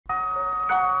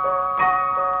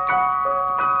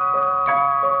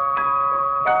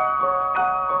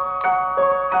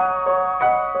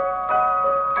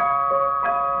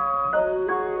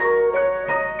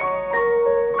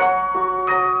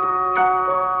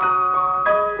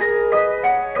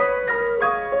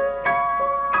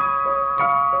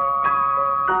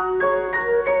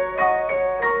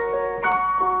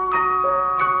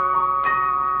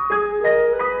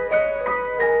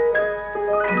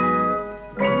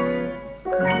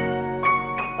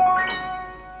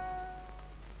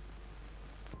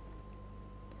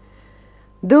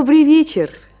Добрый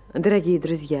вечер, дорогие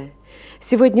друзья!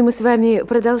 Сегодня мы с вами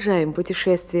продолжаем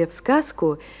путешествие в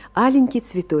сказку «Аленький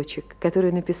цветочек»,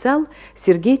 которую написал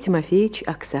Сергей Тимофеевич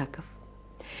Аксаков.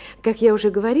 Как я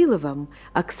уже говорила вам,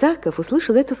 Аксаков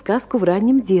услышал эту сказку в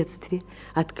раннем детстве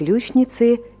от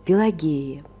ключницы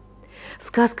Пелагеи.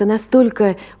 Сказка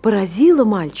настолько поразила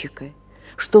мальчика,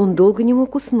 что он долго не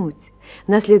мог уснуть.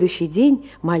 На следующий день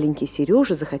маленький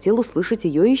Сережа захотел услышать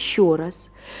ее еще раз.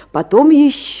 Потом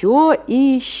еще и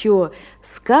еще.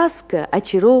 Сказка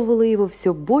очаровывала его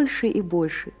все больше и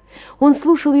больше. Он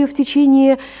слушал ее в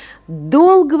течение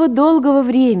долгого-долгого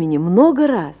времени, много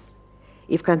раз.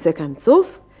 И в конце концов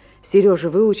Сережа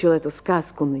выучил эту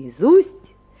сказку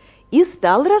наизусть и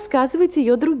стал рассказывать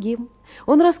ее другим.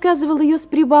 Он рассказывал ее с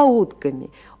прибаутками,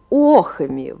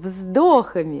 охами,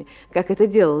 вздохами, как это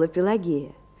делала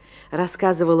Пелагея.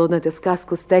 Рассказывал он эту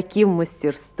сказку с таким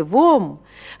мастерством,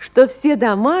 что все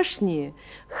домашние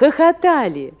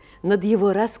хохотали над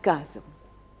его рассказом.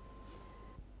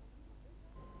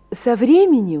 Со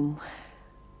временем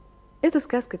эта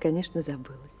сказка, конечно,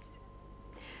 забылась.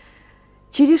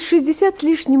 Через 60 с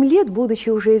лишним лет, будучи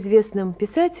уже известным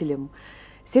писателем,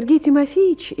 Сергей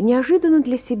Тимофеевич неожиданно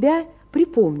для себя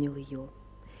припомнил ее.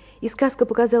 И сказка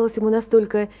показалась ему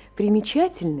настолько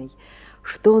примечательной,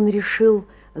 что он решил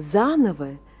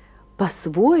заново,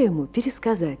 по-своему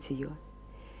пересказать ее.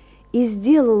 И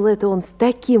сделал это он с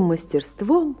таким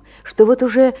мастерством, что вот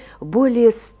уже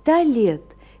более 100 лет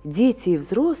дети и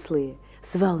взрослые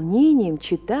с волнением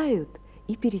читают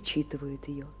и перечитывают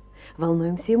ее.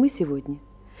 Волнуемся и мы сегодня.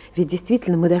 Ведь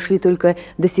действительно мы дошли только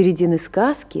до середины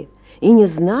сказки и не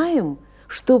знаем,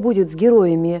 что будет с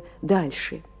героями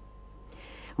дальше.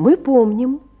 Мы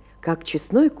помним, как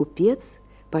честной купец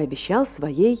пообещал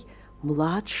своей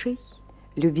младшей,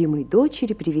 любимой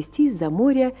дочери привезти из-за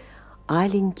моря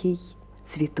аленький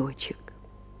цветочек.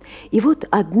 И вот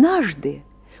однажды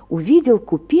увидел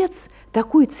купец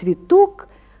такой цветок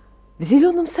в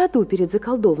зеленом саду перед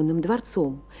заколдованным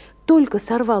дворцом. Только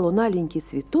сорвал он аленький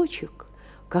цветочек,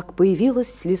 как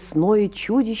появилось лесное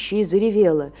чудище и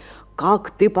заревело: «Как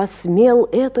ты посмел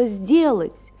это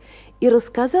сделать?» И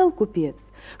рассказал купец,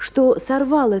 что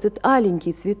сорвал этот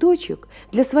аленький цветочек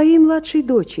для своей младшей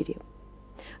дочери.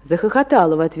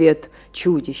 Захохотало в ответ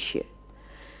чудище: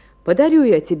 «Подарю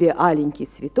я тебе аленький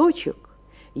цветочек,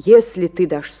 если ты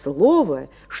дашь слово,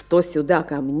 что сюда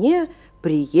ко мне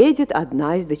приедет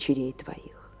одна из дочерей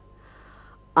твоих.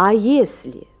 А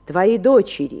если твои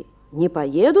дочери не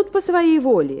поедут по своей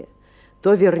воле,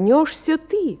 то вернешься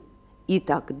ты, и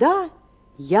тогда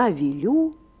я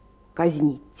велю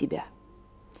казнить тебя».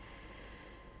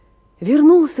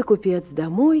 Вернулся купец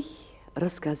домой,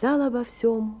 рассказал обо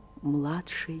всем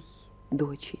младшей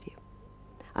дочери.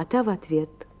 А та в ответ: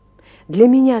 «Для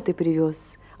меня ты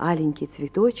привез аленький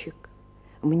цветочек,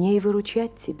 мне и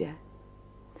выручать тебя».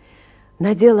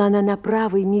 Надела она на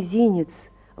правый мизинец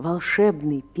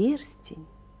волшебный перстень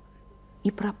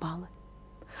и пропала.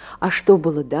 А что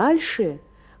было дальше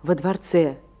во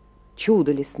дворце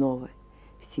чуда лесного,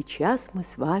 сейчас мы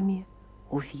с вами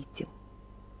увидим.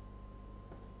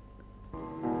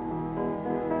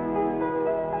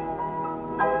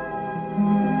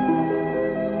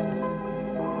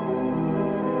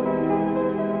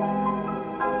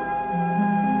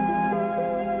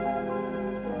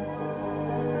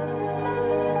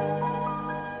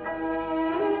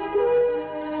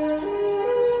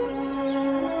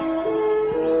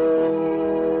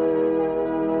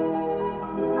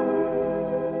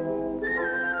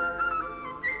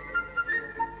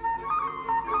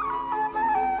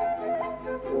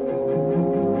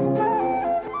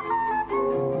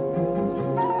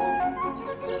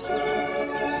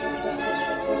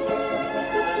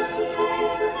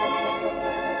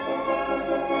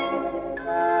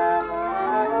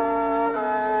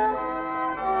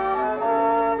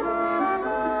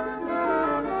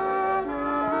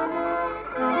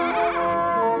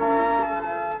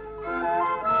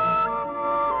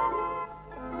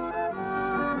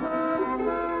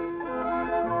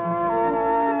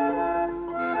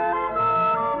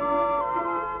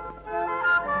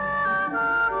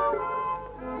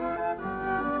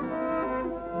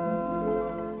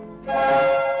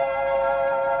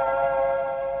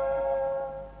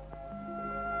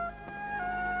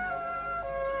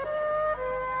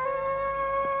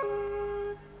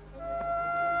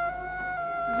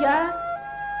 Я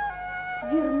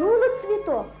вернула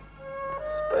цветок.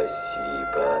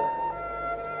 Спасибо,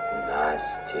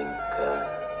 Настенька.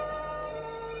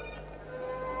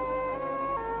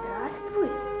 Здравствуй,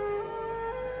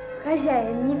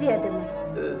 хозяин неведомый.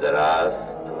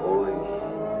 Здравствуй.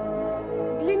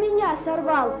 Для меня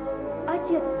сорвал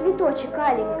отец цветочек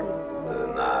Аленький.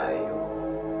 Знаю,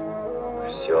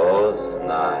 все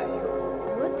знаю.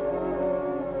 Вот,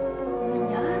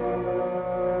 меня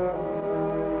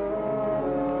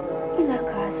и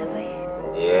наказывай.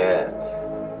 Нет,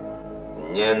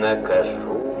 не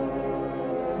накажу,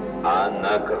 а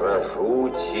награжу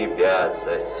тебя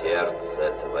за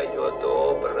сердце твое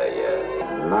доброе.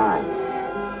 Знай,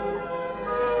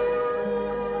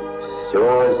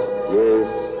 все здесь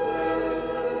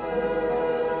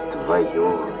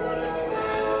твое.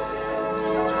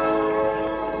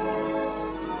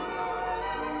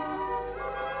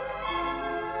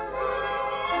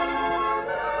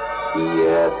 И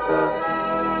это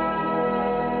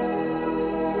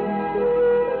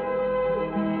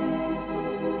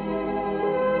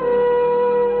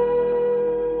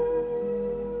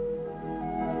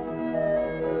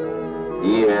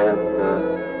и это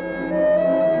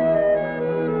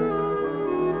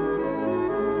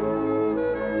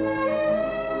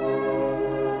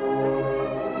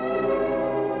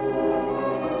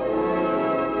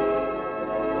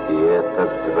и этот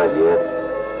дворец.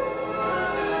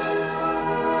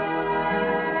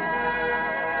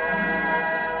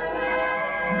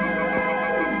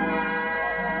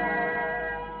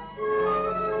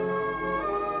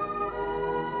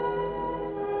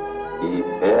 И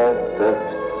это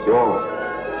все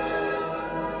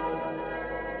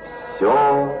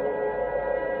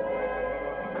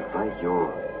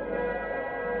твое.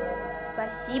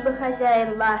 Спасибо,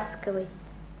 хозяин ласковый.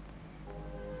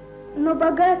 Но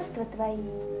богатства твои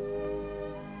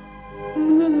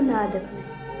мне не надобны.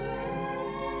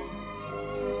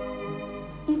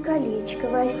 И колечко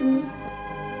возьми.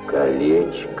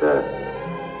 Колечко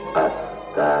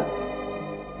оставь.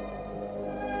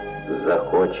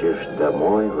 Захочешь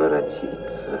домой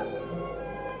воротиться,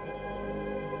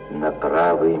 на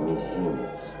правый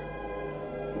мизинец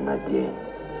надень.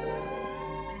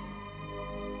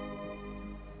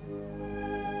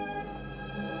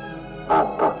 А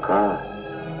пока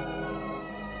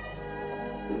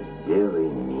сделай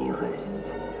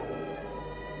милость,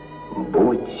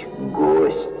 будь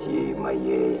гостьей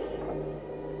моей.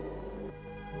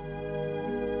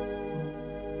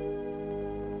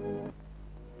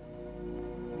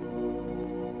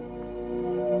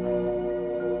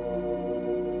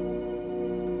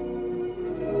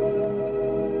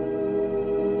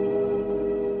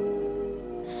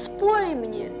 Спой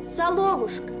мне,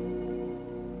 соловушка.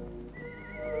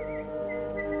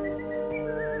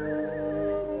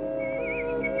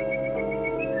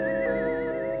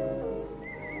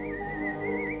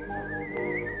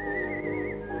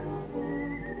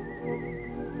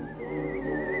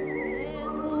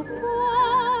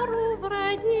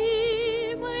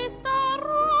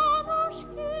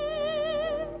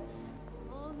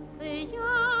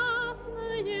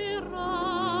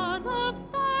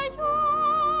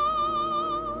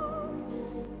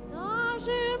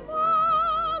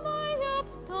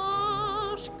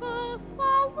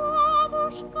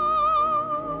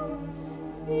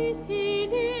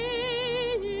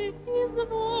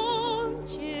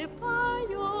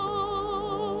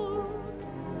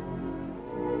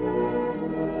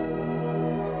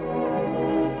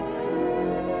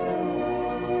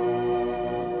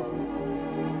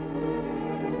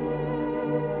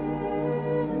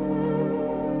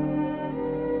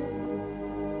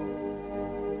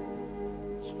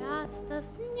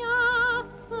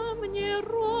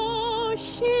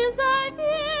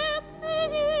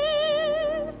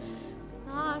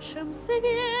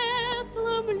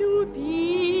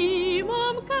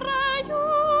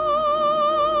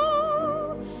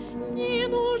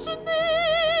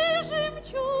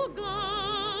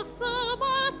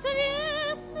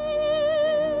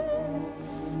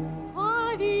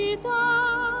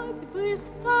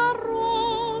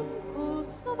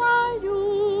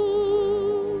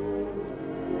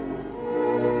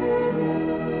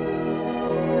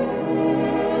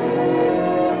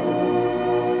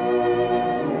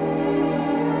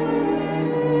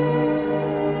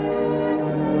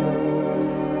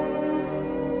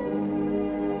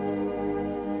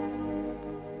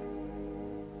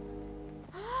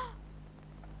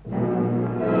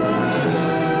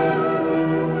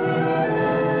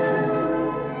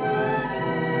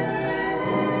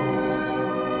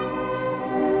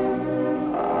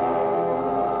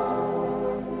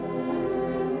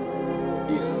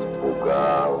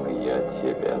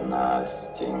 тебя,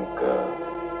 Настенька.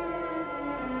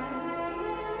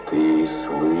 Ты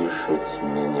слышать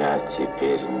меня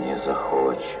теперь не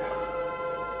захочешь.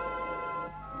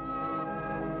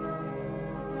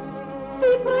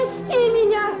 Ты прости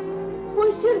меня,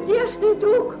 мой сердечный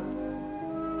друг.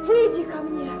 Выйди ко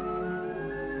мне.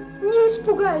 Не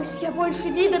испугаюсь я больше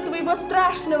вида твоего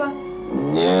страшного.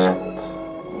 Нет,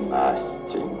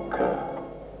 Настенька,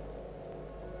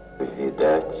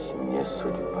 видать, не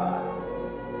судьба.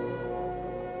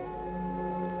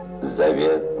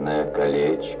 Заветное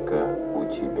колечко у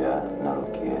тебя на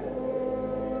руке.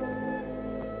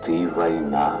 Ты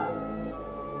вольна.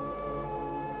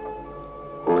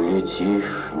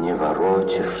 Улетишь, не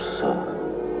воротишься,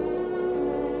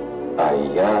 а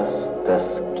я с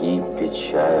тоски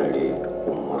печали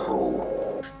умру.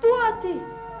 Что ты?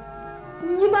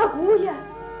 Не могу я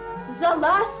за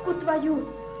ласку твою,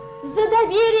 за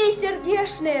доверие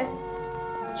сердечное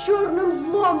черным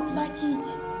злом платить.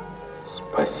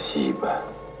 Спасибо,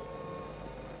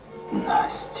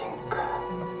 Настенька.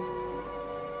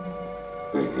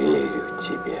 Верю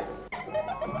тебе.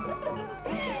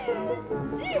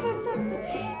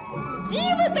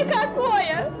 Диво-то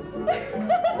какое!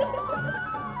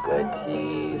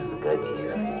 Катись,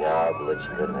 катись,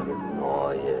 яблочко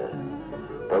наливное,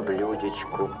 по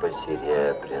блюдечку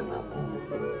по-серебряному.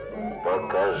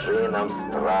 Покажи нам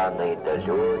страны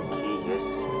далекие,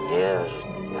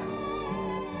 снежные.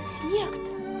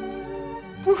 Снег-то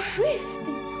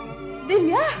пушистый, да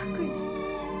мягкий,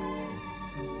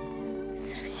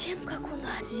 совсем как у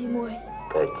нас зимой.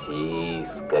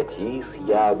 Катись, катись,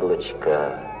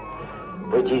 яблочко,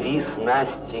 подивись,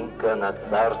 Настенька, на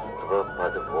царство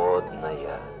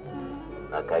подводное,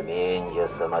 на каменья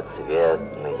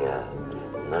самоцветные,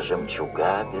 на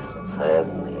жемчуга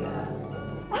бесценные.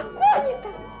 А кони-то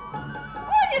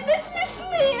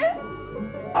смешные.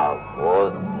 А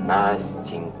вот,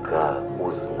 Настенька,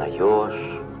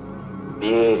 узнаешь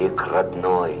берег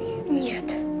родной?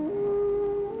 Нет,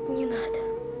 не надо.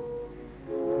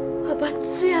 Об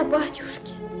отце, о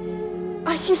батюшке,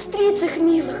 о сестрицах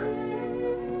милых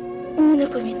не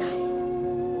напоминай.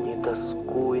 Не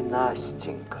тоскуй,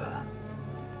 Настенька,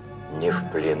 не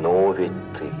в плену ведь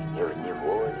ты, не в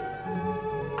неволе.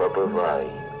 Побывай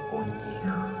у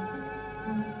них,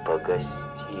 погости.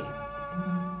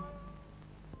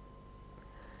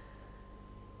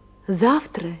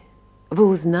 Завтра вы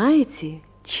узнаете,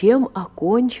 чем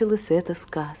окончилась эта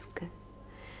сказка.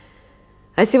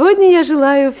 А сегодня я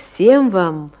желаю всем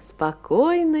вам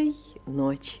спокойной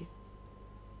ночи.